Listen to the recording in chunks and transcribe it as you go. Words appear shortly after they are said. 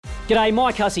G'day,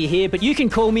 Mike Hussey here, but you can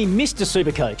call me Mr.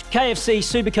 Supercoach. KFC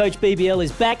Supercoach BBL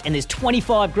is back and there's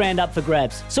 25 grand up for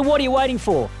grabs. So what are you waiting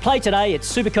for? Play today at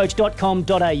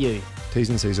supercoach.com.au. T's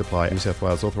and C's apply. New South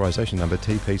Wales authorisation number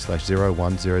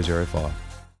TP/01005.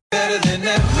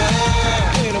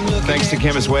 Thanks to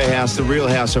Chemist Warehouse, the real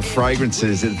house of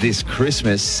fragrances this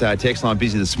Christmas. Text line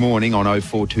busy this morning on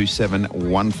 0427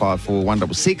 154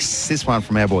 166. This one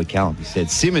from our boy Callum. He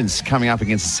said, Simmons coming up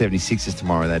against the 76ers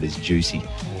tomorrow. That is juicy.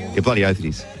 Yeah, bloody oath it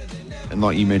is. And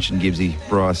like you mentioned, Gibbsy,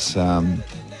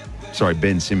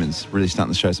 Ben Simmons really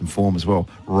starting to show some form as well.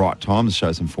 Right time to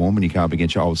show some form when you come up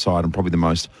against your old side and probably the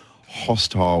most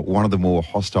hostile, one of the more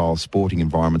hostile sporting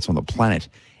environments on the planet.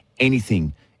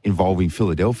 Anything involving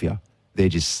Philadelphia, they're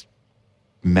just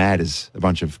mad as a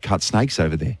bunch of cut snakes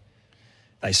over there.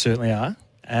 They certainly are.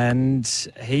 And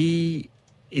he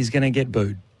is going to get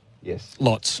booed. Yes.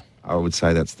 Lots. I would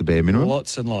say that's the bare minimum.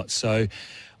 Lots and lots. So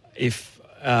if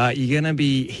you're going to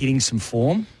be hitting some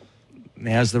form,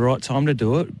 now's the right time to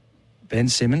do it. Ben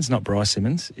Simmons, not Bryce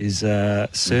Simmons, is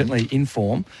certainly in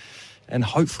form. And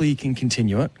hopefully he can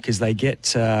continue it because they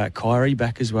get Kyrie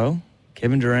back as well.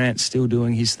 Kevin Durant's still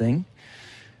doing his thing.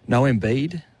 No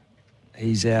Embiid.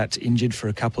 He's out injured for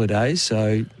a couple of days.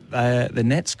 So the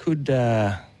Nets could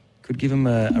give him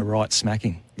a right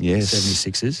smacking. Yes.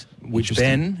 76ers, which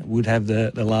Ben would have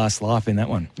the last laugh in that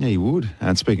one. Yeah, he would.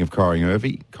 And speaking of Kyrie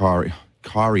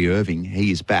Irving,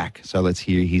 he is back. So let's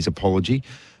hear his apology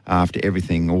after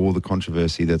everything, all the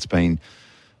controversy that's been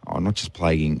not just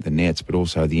plaguing the Nets, but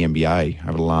also the NBA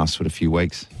over the last sort of few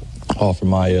weeks. Offer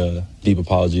my deep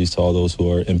apologies to all those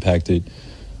who are impacted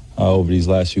over these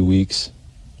last few weeks,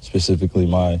 specifically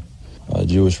my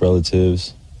Jewish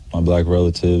relatives, my black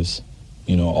relatives,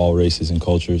 all races and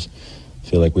cultures. I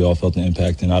feel like we all felt the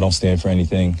impact, and I don't stand for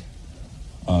anything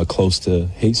close to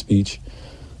hate speech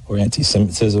or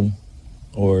anti-Semitism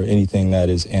or anything that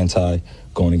is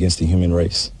going against the human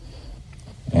race.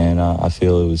 And I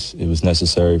feel it was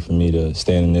necessary for me to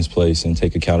stand in this place and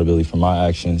take accountability for my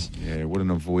actions. Yeah, what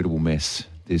an avoidable mess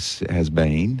this has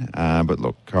been. But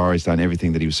look, Kyrie's done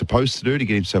everything that he was supposed to do to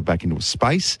get himself back into a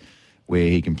space where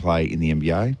he can play in the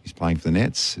NBA. He's playing for the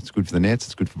Nets. It's good for the Nets.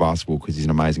 It's good for basketball because he's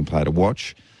an amazing player to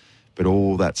watch. But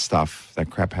all that stuff, that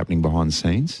crap happening behind the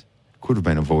scenes, could have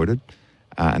been avoided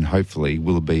and hopefully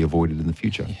will be avoided in the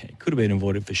future. Yeah, it could have been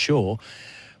avoided for sure.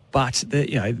 But,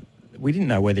 we didn't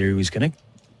know whether he was going to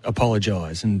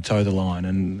apologise and toe the line.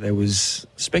 And there was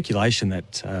speculation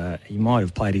that he might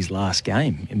have played his last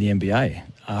game in the NBA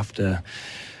after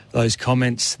those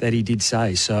comments that he did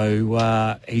say.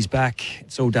 So he's back.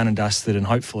 It's all done and dusted, and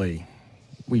hopefully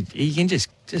he can just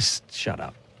shut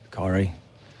up, Kyrie.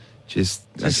 Just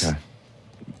okay.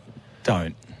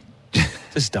 Don't.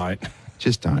 Just don't.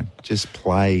 Just don't. Just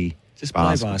play. Just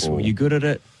play basketball. You're good at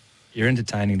it. You're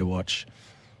entertaining to watch.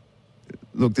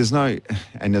 Look, this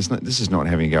is not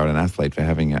having a go at an athlete for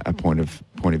having a point of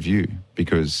view,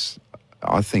 because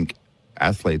I think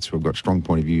athletes who have got strong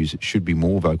point of views should be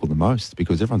more vocal than most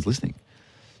because everyone's listening.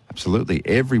 Absolutely.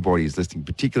 Everybody is listening,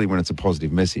 particularly when it's a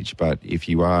positive message. But if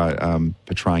you are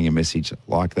portraying a message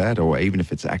like that, or even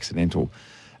if it's accidental,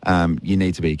 you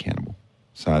need to be accountable.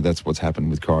 So that's what's happened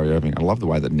with Kyrie Irving. I love the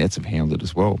way that Nets have handled it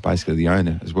as well. Basically, the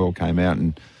owner as well came out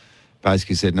and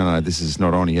basically said, no, this is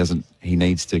not on. He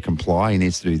needs to comply. He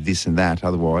needs to do this and that.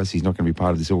 Otherwise, he's not going to be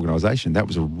part of this organisation. That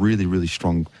was a really, really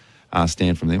strong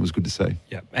stand from them. It was good to see.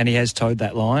 Yeah, and he has towed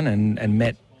that line and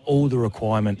met all the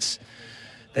requirements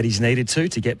that he's needed to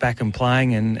get back and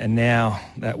playing. And now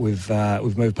that we've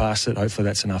moved past it, hopefully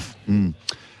that's enough.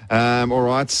 All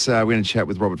right, we're going to chat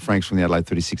with Robert Franks from the Adelaide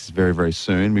 36ers very, very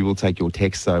soon. We will take your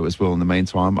text, though, as well in the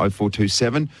meantime.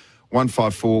 0427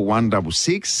 154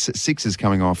 166. Sixers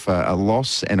coming off a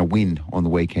loss and a win on the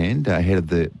weekend ahead of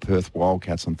the Perth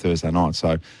Wildcats on Thursday night.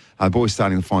 So boys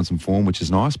starting to find some form, which is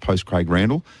nice, post Craig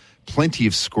Randall. Plenty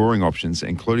of scoring options,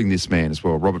 including this man as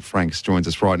well. Robert Franks joins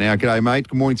us right now. G'day, mate.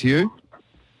 Good morning to you.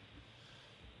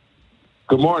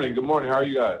 Good morning. Good morning. How are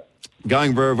you guys?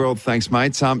 Going very well, thanks,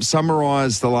 mate.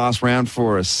 Summarise the last round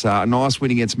for us. A nice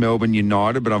win against Melbourne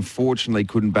United, but unfortunately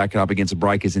couldn't back it up against the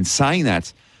Breakers. In saying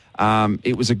that,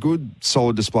 it was a good,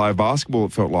 solid display of basketball,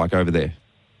 it felt like, over there.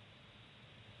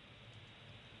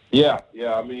 Yeah.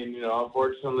 I mean,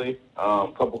 unfortunately, a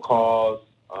couple calls,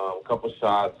 a couple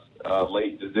shots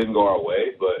late just didn't go our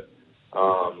way, but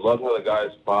loved how the guys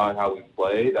fought, how we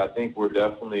played. I think we're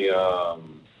definitely,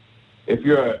 if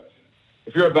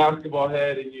you're a basketball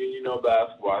head and you know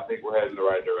basketball, I think we're heading in the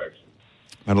right direction.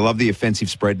 And I love the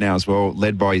offensive spread now as well,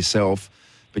 led by yourself.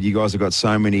 But you guys have got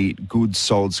so many good,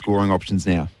 solid scoring options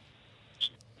now.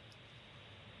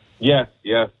 Yes.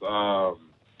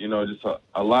 just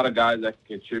a lot of guys that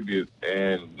can contribute.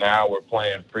 And now we're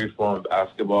playing free-form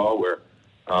basketball where,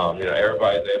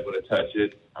 everybody's able to touch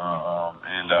it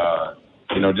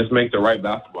and just make the right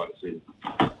basketball decision.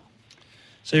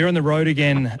 So you're on the road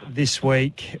again this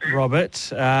week,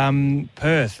 Robert.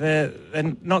 Perth, they're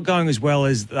not going as well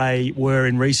as they were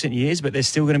in recent years, but they're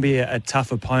still going to be a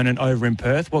tough opponent over in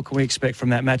Perth. What can we expect from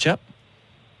that matchup?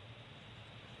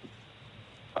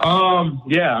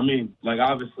 Obviously,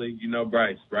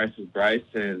 Bryce. Bryce is Bryce,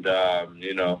 and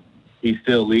he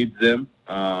still leads them.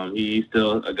 He's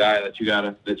still a guy that you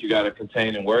gotta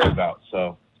contain and worry about.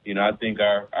 So, I think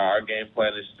our game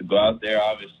plan is to go out there.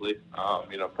 Obviously,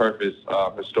 Perth is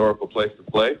a historical place to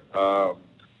play.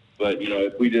 But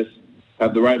if we just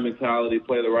have the right mentality,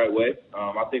 play the right way,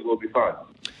 I think we'll be fine.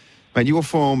 Mate, your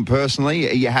form personally,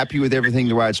 are you happy with everything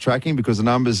the way it's tracking? Because the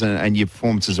numbers and your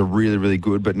performances are really, really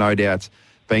good, but no doubt,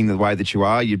 being the way that you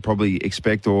are, you'd probably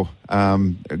expect or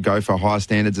go for higher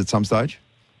standards at some stage?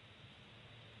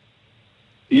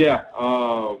 Yeah.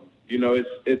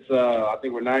 I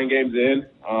think we're 9 games in.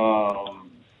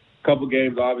 Couple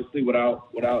games, obviously, without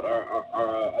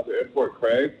our other import,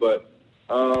 Craig. But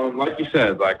like you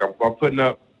said, I'm putting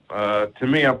up, I'm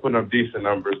putting up decent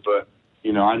numbers. But,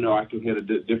 I know I can hit a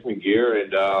different gear,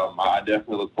 and I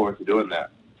definitely look forward to doing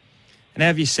that. And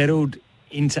have you settled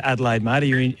into Adelaide, mate? Are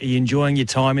you enjoying your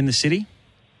time in the city?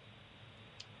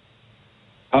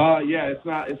 Yeah,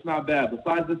 it's not bad.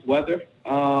 Besides this weather,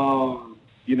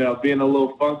 being a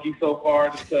little funky so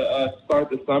far to start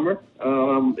the summer,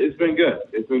 it's been good.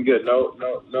 It's been good.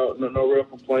 No real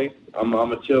complaints. I'm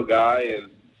a chill guy, and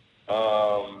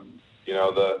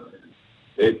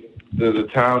the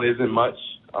town isn't much.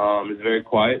 It's very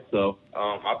quiet, so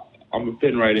I'm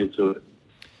fitting right into it.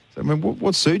 So,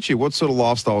 what suits you? What sort of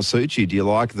lifestyle suits you? Do you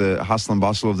like the hustle and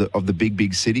bustle of the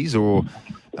big cities, or,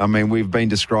 we've been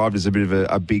described as a bit of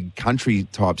a big country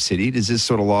type city. Does this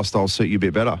sort of lifestyle suit you a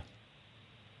bit better?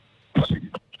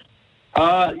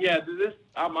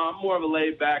 I'm more of a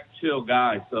laid back, chill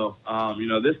guy. So,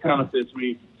 this kind of fits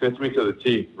me to the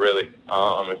T, really.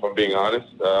 If I'm being honest,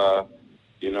 I'm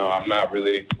not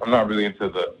really into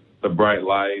the bright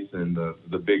lights and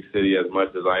the big city as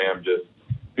much as I am just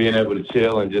being able to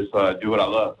chill and just do what I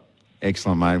love.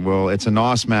 Excellent, mate. Well, it's a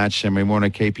nice match, and we want to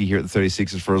keep you here at the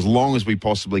 36ers for as long as we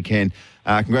possibly can.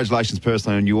 Congratulations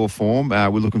personally on your form. We're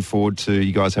looking forward to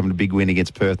you guys having a big win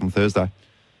against Perth on Thursday.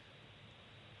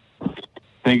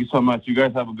 Thank you so much. You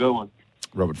guys have a good one.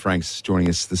 Robert Franks joining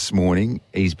us this morning.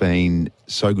 He's been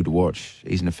so good to watch.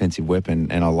 He's an offensive weapon,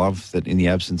 and I love that in the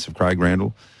absence of Craig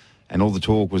Randall, and all the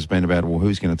talk was been about, well,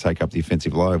 who's going to take up the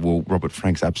offensive load? Well, Robert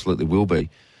Franks absolutely will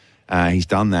be. He's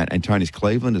done that. Antonius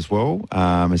Cleveland as well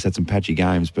has had some patchy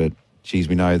games, but, geez,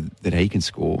 we know that he can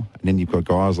score. And then you've got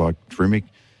guys like Drimic,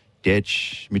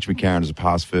 Detch, Mitch McCarron as a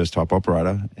pass-first type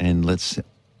operator, and let's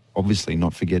obviously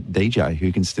not forget DJ,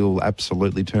 who can still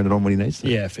absolutely turn it on when he needs to.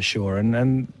 Yeah, for sure.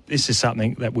 And this is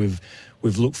something that we've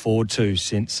looked forward to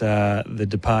since the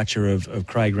departure of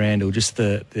Craig Randall, just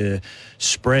the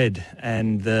spread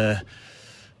and the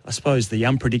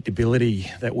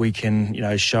unpredictability that we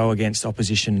can, show against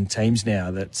opposition teams now,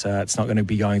 that it's not going to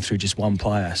be going through just one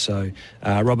player. So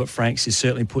Robert Franks is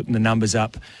certainly putting the numbers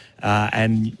up,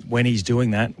 and when he's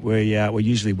doing that, we're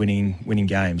usually winning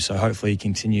games. So hopefully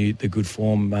continue the good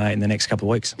form in the next couple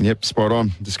of weeks. Yep, spot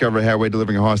on. Discover how we're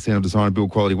delivering a high standard design and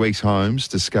build quality Weeks Homes.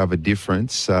 Discover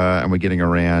difference, and we're getting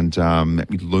around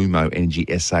with Lumo Energy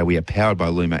SA. We are powered by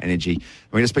Lumo Energy.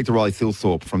 We're going to speak to Riley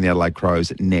Thilthorpe from the Adelaide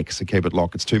Crows next, so keep it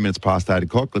locked. It's 2 minutes past 8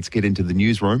 o'clock. Let's get into the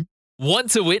newsroom. Want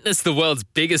to witness the world's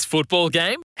biggest football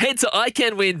game? Head to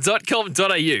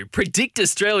iCanWin.com.au, predict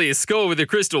Australia's score with a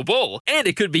crystal ball, and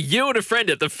it could be you and a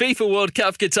friend at the FIFA World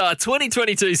Cup Qatar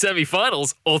 2022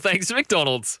 semi-finals, all thanks to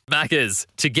McDonald's. Maccas,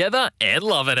 together and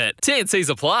loving it. TNCs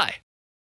apply.